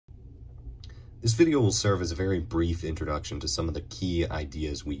This video will serve as a very brief introduction to some of the key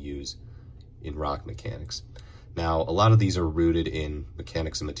ideas we use in rock mechanics. Now, a lot of these are rooted in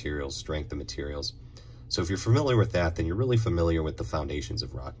mechanics of materials, strength of materials. So if you're familiar with that, then you're really familiar with the foundations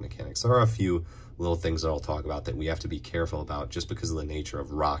of rock mechanics. There are a few little things that I'll talk about that we have to be careful about just because of the nature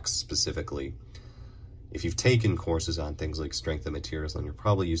of rocks specifically. If you've taken courses on things like strength of materials, then you're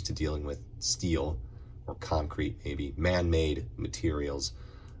probably used to dealing with steel or concrete, maybe man-made materials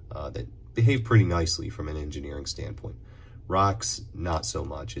that behave pretty nicely from an engineering standpoint. Rocks, not so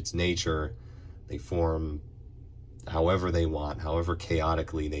much. It's nature. They form however they want, however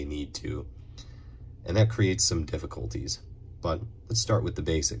chaotically they need to. And that creates some difficulties. But let's start with the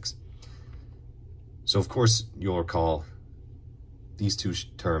basics. So of course, you'll recall these two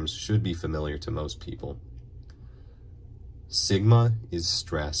terms should be familiar to most people. Sigma is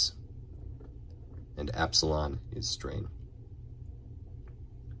stress and epsilon is strain.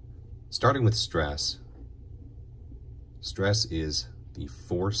 Starting with stress, stress is the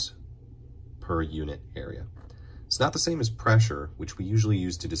force per unit area. It's not the same as pressure, which we usually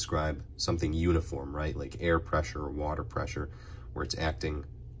use to describe something uniform, right? Like air pressure or water pressure, where it's acting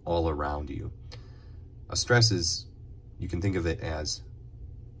all around you. A stress is, you can think of it as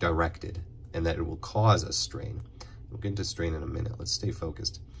directed, and that it will cause a strain. We'll get into strain in a minute. Let's stay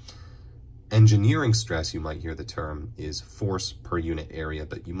focused. Engineering stress, you might hear the term, is force per unit area,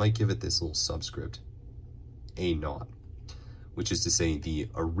 but you might give it this little subscript, A0, which is to say the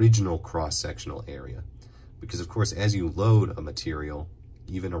original cross-sectional area. Because of course, as you load a material,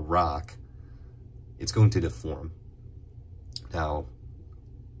 even a rock, it's going to deform. Now,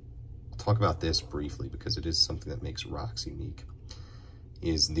 I'll talk about this briefly because it is something that makes rocks unique,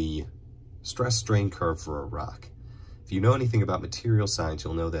 is the stress-strain curve for a rock. If you know anything about material science,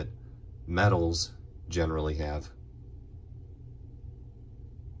 you'll know that metals generally have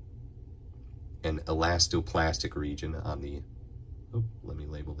an elastoplastic region on the, let me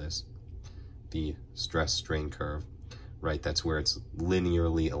label this, the stress-strain curve, right? That's where it's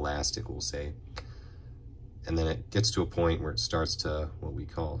linearly elastic, we'll say. And then it gets to a point where it starts to what we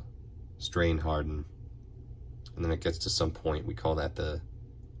call strain harden. And then it gets to some point, we call that the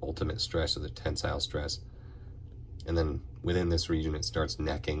ultimate stress or the tensile stress. And then within this region, it starts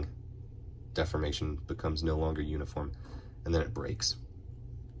necking. Deformation becomes no longer uniform, and then it breaks.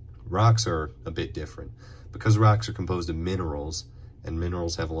 Rocks are a bit different. Because rocks are composed of minerals, and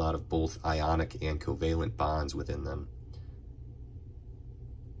minerals have a lot of both ionic and covalent bonds within them,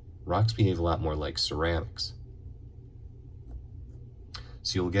 rocks behave a lot more like ceramics.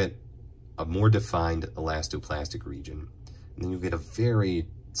 So you'll get a more defined elastoplastic region, and then you'll get a very,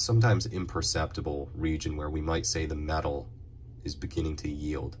 sometimes imperceptible region where we might say the metal is beginning to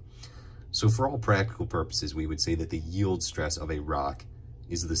yield. So for all practical purposes, we would say that the yield stress of a rock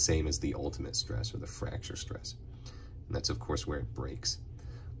is the same as the ultimate stress or the fracture stress. And that's of course where it breaks,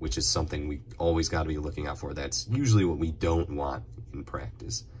 which is something we always got to be looking out for. That's usually what we don't want in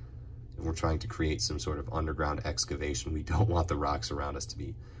practice. If we're trying to create some sort of underground excavation, we don't want the rocks around us to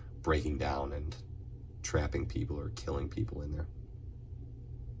be breaking down and trapping people or killing people in there.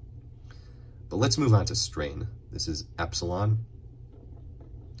 But let's move on to strain. This is epsilon.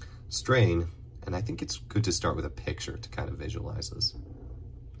 Strain, and I think it's good to start with a picture to kind of visualize this.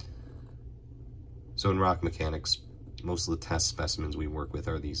 So in rock mechanics, most of the test specimens we work with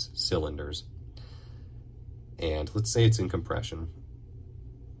are these cylinders. And let's say it's in compression.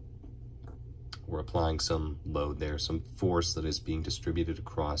 We're applying some load there, some force that is being distributed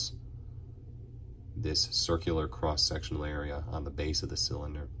across this circular cross-sectional area on the base of the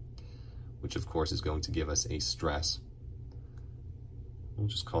cylinder, which of course is going to give us a stress. We'll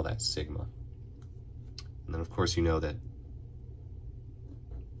just call that sigma. And then of course you know that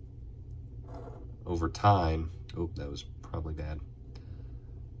over time, oh, that was probably bad,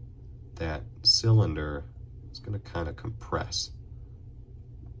 that cylinder is going to kind of compress.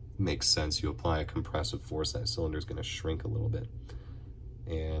 Makes sense. You apply a compressive force, that cylinder is going to shrink a little bit.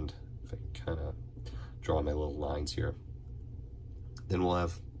 And if I kind of draw my little lines here, then we'll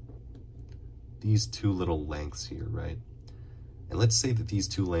have these two little lengths here, right? And let's say that these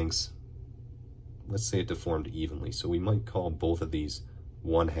two lengths, let's say it deformed evenly. So we might call both of these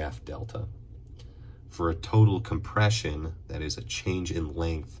 1/2 delta. For a total compression, that is a change in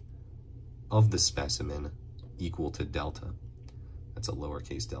length of the specimen equal to delta. That's a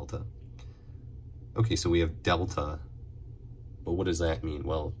lowercase delta. Okay, so we have delta, but what does that mean?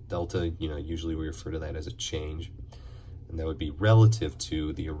 Well, delta, usually we refer to that as a change, and that would be relative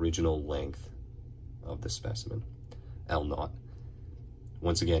to the original length of the specimen, L0.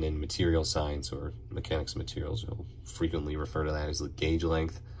 Once again, in material science or mechanics of materials, you'll frequently refer to that as the gauge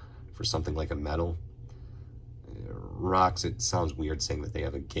length. for something like a metal. Rocks, it sounds weird saying that they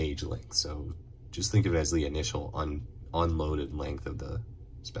have a gauge length, so just think of it as the initial unloaded length of the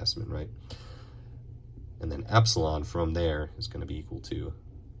specimen, right? And then epsilon from there is going to be equal to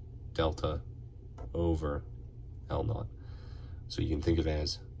delta over L naught. So you can think of it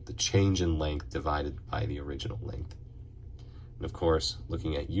as the change in length divided by the original length. And of course,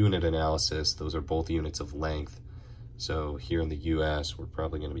 looking at unit analysis, those are both units of length. So here in the US, we're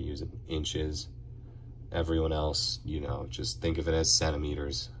probably going to be using inches. Everyone else, you know, just think of it as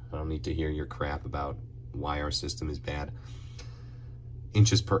centimeters. I don't need to hear your crap about why our system is bad.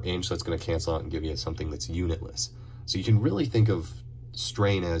 Inches per inch, that's going to cancel out and give you something that's unitless. So you can really think of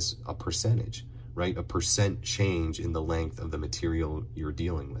strain as a percentage, right? A percent change in the length of the material you're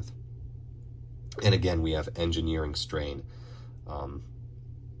dealing with. And again, we have engineering strain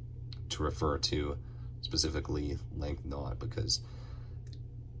to refer to specifically length naught, because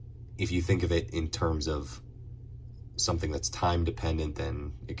if you think of it in terms of something that's time dependent,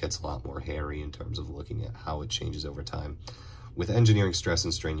 then it gets a lot more hairy in terms of looking at how it changes over time. With engineering stress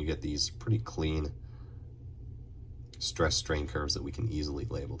and strain, you get these pretty clean stress strain curves that we can easily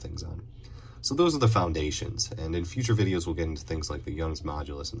label things on. So those are the foundations, and in future videos we'll get into things like the Young's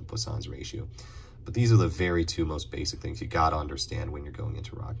modulus and the Poisson's ratio. But these are the very two most basic things you gotta understand when you're going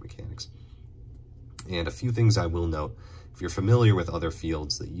into rock mechanics. And a few things I will note: if you're familiar with other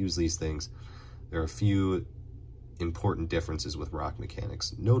fields that use these things, there are a few important differences with rock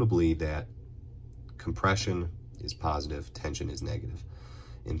mechanics, notably that compression is positive, tension is negative.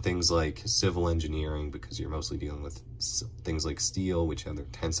 In things like civil engineering, because you're mostly dealing with things like steel, which have their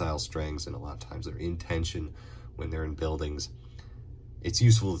tensile strengths, and a lot of times they're in tension when they're in buildings, it's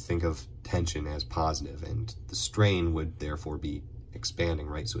useful to think of tension as positive, and the strain would therefore be expanding,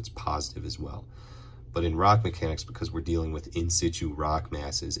 right? So it's positive as well. But in rock mechanics, because we're dealing with in situ rock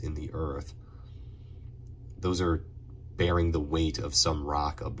masses in the earth, those are bearing the weight of some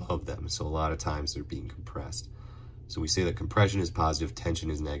rock above them. So a lot of times they're being compressed. So we say that compression is positive, tension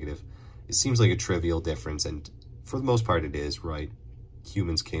is negative. It seems like a trivial difference, and for the most part it is, right?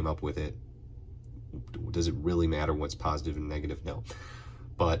 Humans came up with it. Does it really matter what's positive and negative? No.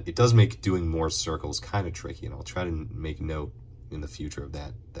 But it does make doing more circles kind of tricky, and I'll try to make note in the future of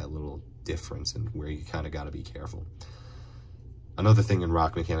that little difference and where you kind of got to be careful. Another thing in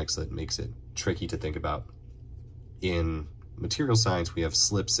rock mechanics that makes it tricky to think about: in material science, we have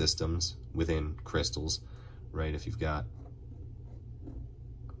slip systems within crystals, right? If you've got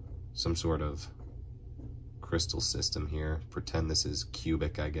some sort of crystal system here, pretend this is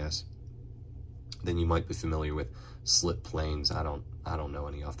cubic, I guess, then you might be familiar with slip planes. I don't know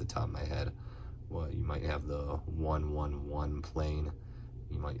any off the top of my head. Well, you might have the 1-1-1 plane.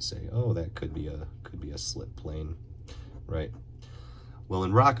 You might say, oh, that could be a slip plane, right? Well,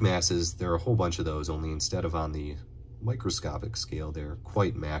 in rock masses, there are a whole bunch of those, only instead of on the microscopic scale, they're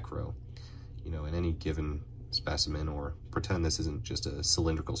quite macro. You know, in any given specimen, or pretend this isn't just a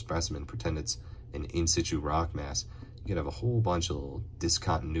cylindrical specimen, pretend it's an in situ rock mass, you could have a whole bunch of little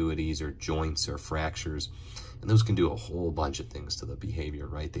discontinuities or joints or fractures, and those can do a whole bunch of things to the behavior,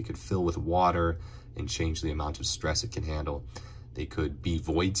 right? They could fill with water and change the amount of stress it can handle. They could be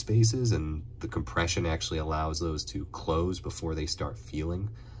void spaces, and the compression actually allows those to close before they start feeling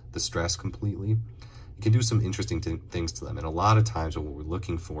the stress completely. It can do some interesting things to them, and a lot of times what we're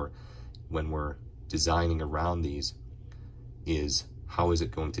looking for when we're designing around these is how is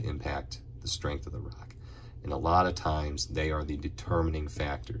it going to impact the strength of the rock. And a lot of times they are the determining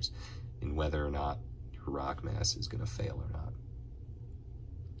factors in whether or not your rock mass is going to fail or not.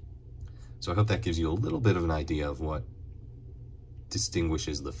 So I hope that gives you a little bit of an idea of what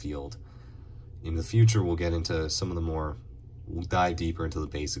distinguishes the field. In the future, we'll get into some of the more, we'll dive deeper into the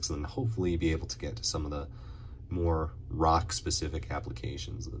basics, and then hopefully be able to get to some of the more rock-specific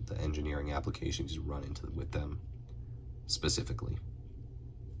applications, the engineering applications you run into with them specifically.